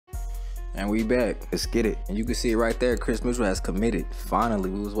And we back. Let's get it. And you can see it right there. Chris Mitchell has committed. Finally,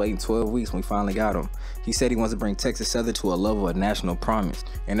 we was waiting 12 weeks when we finally got him. He said he wants to bring Texas Southern to a level of national promise.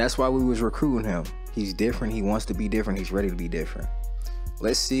 And that's why we was recruiting him. He's different. He wants to be different. He's ready to be different.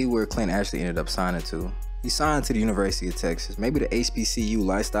 Let's see where Clint actually ended up signing to. He signed to the University of Texas. Maybe the HBCU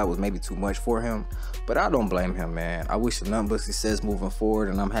lifestyle was maybe too much for him, but I don't blame him, man. I wish him nothing but success moving forward,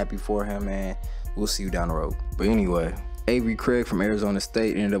 and I'm happy for him, man. We'll see you down the road. But anyway, Avery Craig from Arizona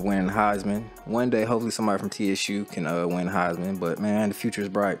State ended up winning Heisman. One day, hopefully somebody from TSU can win Heisman, but man, the future is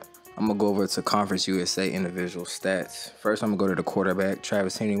bright. I'm gonna go over to Conference USA individual stats. First, I'm gonna go to the quarterback,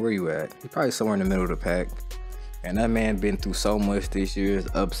 Travis Henry. Where you at? He's probably somewhere in the middle of the pack. And that man been through so much this year, his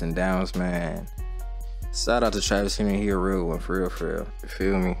ups and downs, man. Shout out to Travis Henry, he a real one, for real, you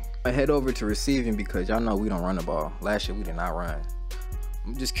feel me? I head over to receiving because y'all know we don't run the ball. Last year we did not run.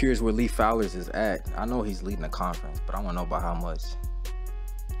 I'm just curious where Lee Fowler's is at. I know he's leading the conference, but I wanna know about how much.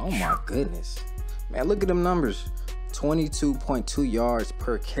 Oh my goodness. Man, look at them numbers. 22.2 yards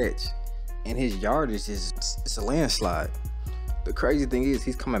per catch. And his yardage is, it's a landslide. The crazy thing is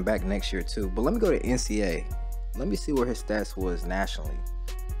he's coming back next year too. But let me go to Ncaa. Let me see where his stats was nationally.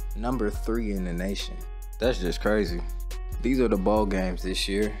 Number 3 in the nation. That's just crazy. These are the bowl games this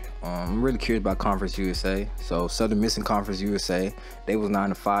year. I'm really curious about Conference USA. So Southern missing Conference USA. They was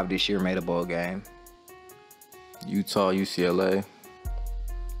 9-5 this year, made a bowl game. Utah, UCLA.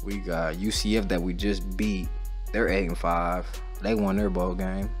 We got UCF that we just beat. They're 8-5. They won their bowl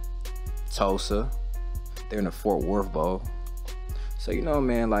game. Tulsa. They're in the Fort Worth Bowl. So you know,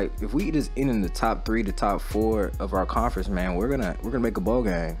 man, like if we just end in the top 3 to top 4 of our conference, man, we're gonna make a bowl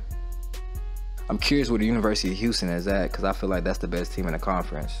game. I'm curious where the University of Houston is at because I feel like that's the best team in the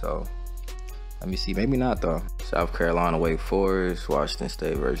conference. So let me see. Maybe not though. South Carolina, Wake Forest, Washington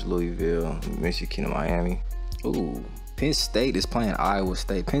State versus Louisville, Michigan, and Miami. Ooh, Penn State is playing Iowa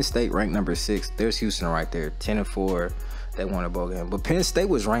State. Penn State ranked number 6. There's Houston right there, 10-4. They won a bowl game. But Penn State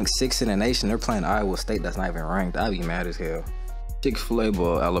was ranked 6th in the nation. They're playing Iowa State that's not even ranked. I'd be mad as hell. Chick-fil-A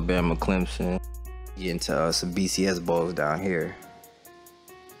Bowl, Alabama, Clemson. Get into some BCS bowls down here.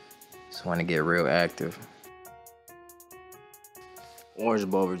 Just want to get real active. Orange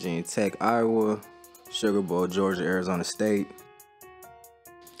Bowl, Virginia Tech, Iowa. Sugar Bowl, Georgia, Arizona State.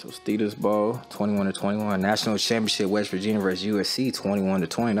 Tostitos Bowl, 21-21. National Championship, West Virginia versus USC,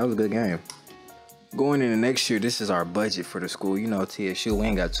 21-20. That was a good game. Going into next year, this is our budget for the school. You know, TSU, we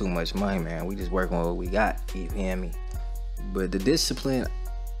ain't got too much money, man. We just working with what we got, you hear me? But the discipline,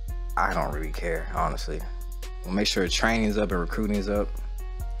 I don't really care, honestly. We'll make sure the training's up and recruiting's up.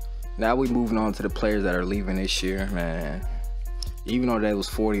 Now we moving on to the players that are leaving this year, man. Even though they was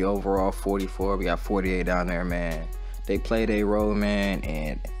 40 overall, 44, we got 48 down there, man. They played their role, man,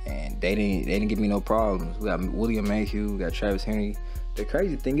 and they didn't give me no problems. We got William Mayhew, we got Travis Henry. The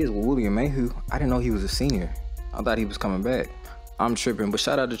crazy thing is with William Mayhew, I didn't know he was a senior. I thought he was coming back. I'm tripping, but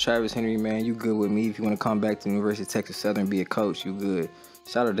shout out to Travis Henry, man. You good with me. If you want to come back to the University of Texas Southern and be a coach, you good.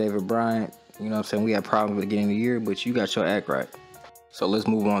 Shout out to David Bryant. You know what I'm saying? We had problems at the beginning of the year, but you got your act right. So let's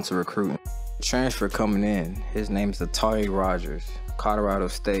move on to recruiting. Transfer coming in. His name is Atari Rogers, Colorado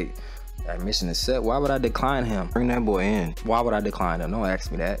State. Admission is set. Why would I decline him? Bring that boy in. Why would I decline him? Don't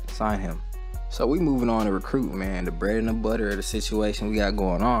ask me that. Sign him. So we moving on to recruiting, man. The bread and the butter of the situation we got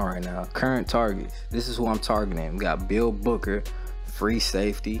going on right now. Current targets. This is who I'm targeting. We got Bill Booker, free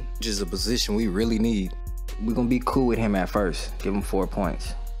safety, which is a position we really need. We're gonna be cool with him at first. Give him 4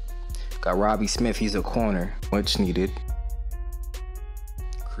 points. Got Robbie Smith, he's a corner, much needed.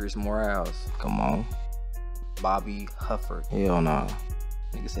 Chris Morales, come on. Bobby Hufford, hell no.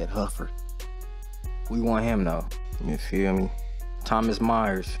 Nigga said Hufford. We want him though, you feel me? Thomas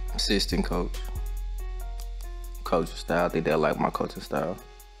Myers, assistant coach. Coaching style, I think they like my coaching style.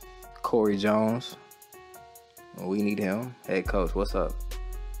 Corey Jones, we need him. Head coach, what's up?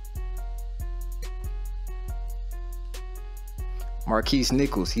 Marquise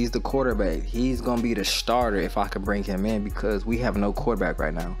Nichols, he's the quarterback. He's gonna be the starter if I can bring him in because we have no quarterback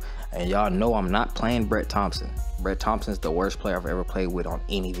right now. And y'all know I'm not playing Brett Thompson. Brett Thompson's the worst player I've ever played with on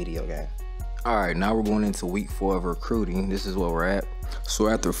any video game. All right, now we're going into week 4 of recruiting. This is where we're at. So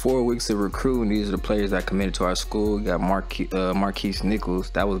after 4 weeks of recruiting, these are the players that committed to our school. We got Marquise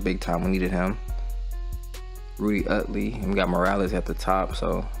Nichols. That was big time. We needed him. Rudy Utley. And we got Morales at the top.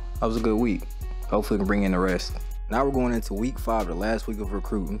 So that was a good week. Hopefully we can bring in the rest. Now we're going into week 5, the last week of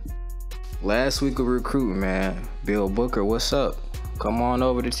recruiting. Last week of recruiting, man. Bill Booker, what's up? Come on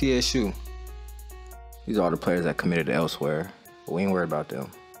over to TSU. These are all the players that committed elsewhere. But we ain't worried about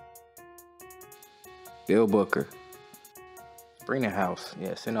them. Bill Booker. Bring the house.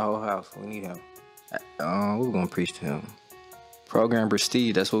 Yeah, send the whole house. We need him. We're going to preach to him. Program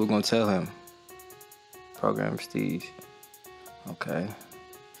prestige, that's what we're gonna tell him. Program prestige. Okay.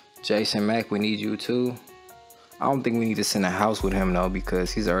 Jason Mack, we need you too. I don't think we need to send a house with him though,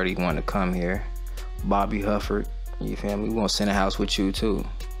 because he's already wanting to come here. Bobby Hufford, you feel me? We gonna send a house with you too.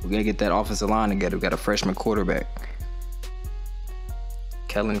 We gotta get that offensive line together. We got a freshman quarterback.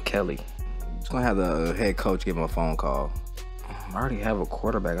 Kellen Kelly. Just gonna have the head coach give him a phone call. I already have a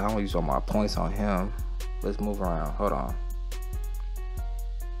quarterback. I don't use all my points on him. Let's move around. Hold on.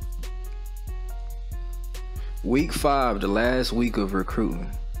 Week 5, the last week of recruiting.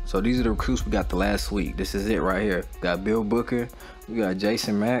 So these are the recruits we got the last week. This is it right here. We got Bill Booker. We got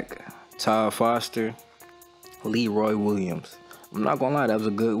Jason Mack, Todd Foster, Leroy Williams. I'm not gonna lie, that was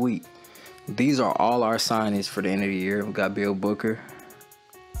a good week. These are all our signings for the end of the year. We got Bill Booker.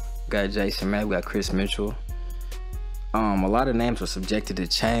 We got Jason Mack. We got Chris Mitchell. A lot of names are subjected to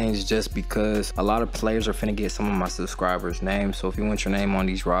change just because a lot of players are finna get some of my subscribers' names. So if you want your name on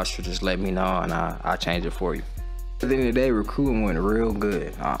these rosters, just let me know and I'll change it for you. At the end of the day, recruiting went real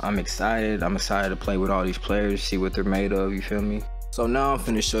good. I'm excited. I'm excited to play with all these players, see what they're made of, you feel me? So now I'm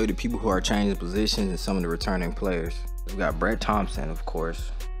finna show you the people who are changing positions and some of the returning players. We got Brett Thompson, of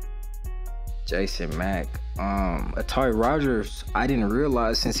course. Jason Mack. Atari Rogers, I didn't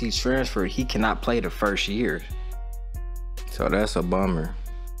realize since he transferred, he cannot play the first year. So that's a bummer.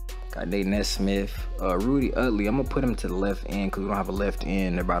 Got Nate Smith. Rudy Utley, I'm gonna put him to the left end because we don't have a left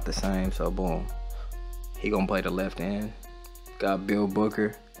end. They're about the same, so boom. He gonna play the left end. Got Bill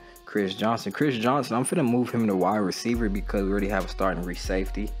Booker. Chris Johnson. Chris Johnson, I'm finna move him to wide receiver because we already have a starting reach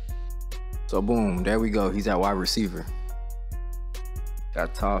safety. So boom, there we go. He's at wide receiver.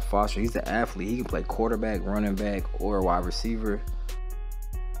 Got Todd Foster. He's an athlete. He can play quarterback, running back, or wide receiver.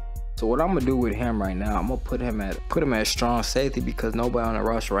 So what I'm gonna do with him right now, I'm gonna put him at strong safety because nobody on the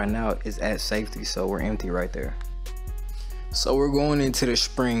roster right now is at safety, so we're empty right there. So we're going into the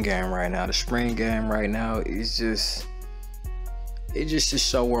spring game right now. The spring game right now is just to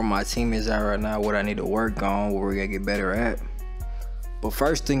show where my team is at right now, what I need to work on, what we gotta get better at. But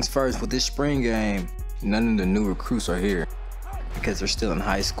first things first, with this spring game, none of the new recruits are here because they're still in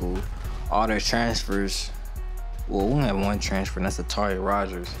high school. All their transfers, well, we only have one transfer, and that's Atari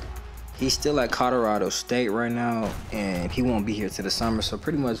Rogers. He's still at Colorado State right now, and he won't be here till the summer. So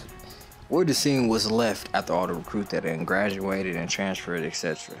pretty much, we're just seeing what's left after all the recruits that have graduated and transferred,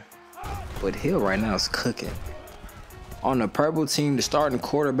 etc. But Hill right now is cooking. On the purple team, the starting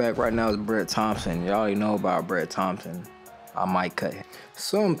quarterback right now is Brett Thompson. You already know about Brett Thompson. I might cut him.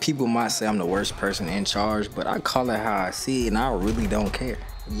 Some people might say I'm the worst person in charge, but I call it how I see it, and I really don't care.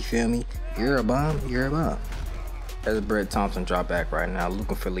 You feel me? You're a bum, you're a bum. That's Brett Thompson drop back right now,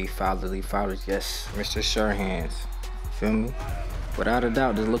 looking for Lee Fowler. Lee Fowler's, yes, Mr. Surehands. Feel me? Without a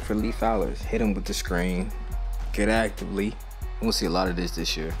doubt, just look for Lee Fowler's. Hit him with the screen. Get actively. We'll see a lot of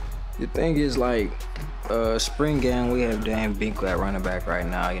this year. The thing is, like, spring game, we have Dane Binko at running back right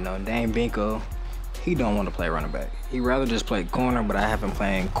now. You know, Dane Binko, he don't want to play running back. He'd rather just play corner, but I have him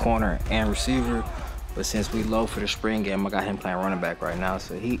playing corner and receiver. But since we low for the spring game, I got him playing running back right now.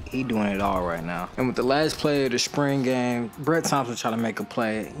 So he doing it all right now. And with the last play of the spring game, Brett Thompson trying to make a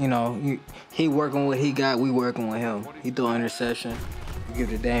play. You know, he working what he got, we working with him. He threw an interception. We give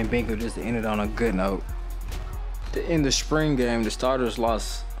the Dane Binko just to end it on a good note. In the spring game, the starters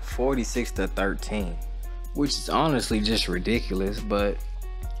lost 46-13, which is honestly just ridiculous. But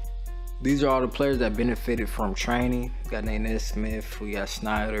these are all the players that benefited from training. We got Nate Smith, we got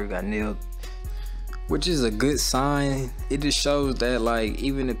Snyder, we got Neal, which is a good sign. It just shows that, like,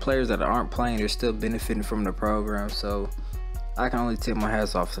 even the players that aren't playing, they're still benefiting from the program. So I can only tip my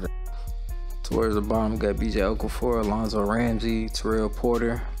hats off to that. Towards the bottom, we got BJ Okafor, Alonzo Ramsey, Terrell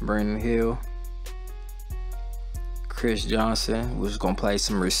Porter, Brandon Hill, Chris Johnson, who's gonna play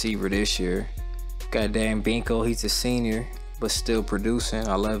some receiver this year. Got Dane Binko, he's a senior, but still producing.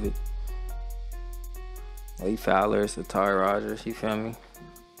 I love it. Lee Fowler, Atari Rogers, you feel me?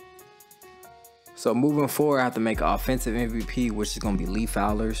 So moving forward, I have to make an offensive MVP, which is gonna be Lee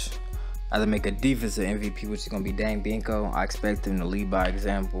Fowler's. I have to make a defensive MVP, which is gonna be Dane Binko. I expect him to lead by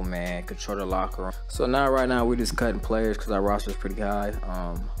example, man. Control the locker room. So now, right now, we're just cutting players because our roster is pretty high.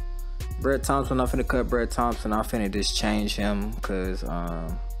 Brett Thompson, I'm finna cut Brett Thompson. I'm finna just change him because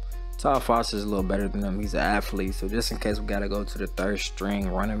Todd Foster is a little better than him. He's an athlete, so just in case we gotta go to the third string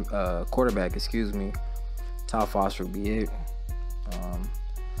running quarterback, excuse me, Todd Foster will be it.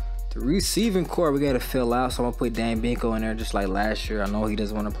 The receiving core we gotta fill out, so I'm gonna put Dane Binko in there just like last year. I know he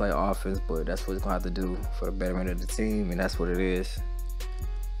doesn't want to play offense, but that's what he's gonna have to do for the betterment of the team, and that's what it is.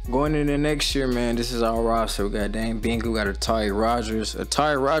 Going into next year, man, this is our roster. We got Dane Binko, we got Atari Rogers.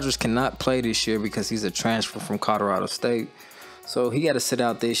 Atari Rogers cannot play this year because he's a transfer from Colorado State. So he got to sit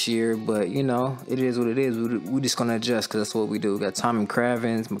out this year, but you know, it is what it is. We just gonna adjust because that's what we do. We got Tommy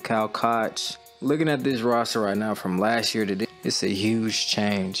Cravens, Mikal Koch. Looking at this roster right now from last year to this, it's a huge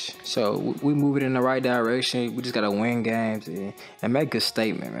change. So we moving in the right direction. We just gotta win games and make a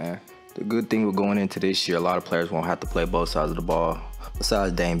statement, man. The good thing with going into this year, a lot of players won't have to play both sides of the ball.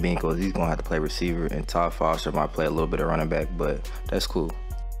 Besides Dane Binkles, he's gonna have to play receiver, and Todd Foster might play a little bit of running back, but that's cool.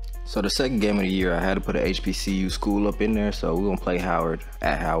 So the second game of the year, I had to put an HBCU school up in there, so we're gonna play Howard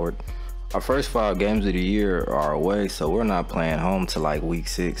at Howard. Our first 5 games of the year are away, so we're not playing home till like week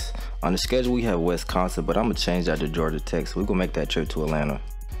 6. On the schedule, we have Wisconsin, but I'm gonna change that to Georgia Tech, so we're gonna make that trip to Atlanta.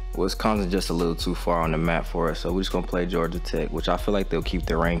 Wisconsin's just a little too far on the map for us, so we're just gonna play Georgia Tech, which I feel like they'll keep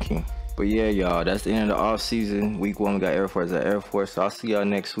their ranking. But yeah, y'all, that's the end of the offseason. Week 1, we got Air Force at Air Force. So I'll see y'all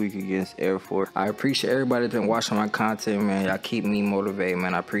next week against Air Force. I appreciate everybody that's been watching my content, man. Y'all keep me motivated,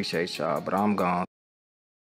 man. I appreciate y'all, but I'm gone.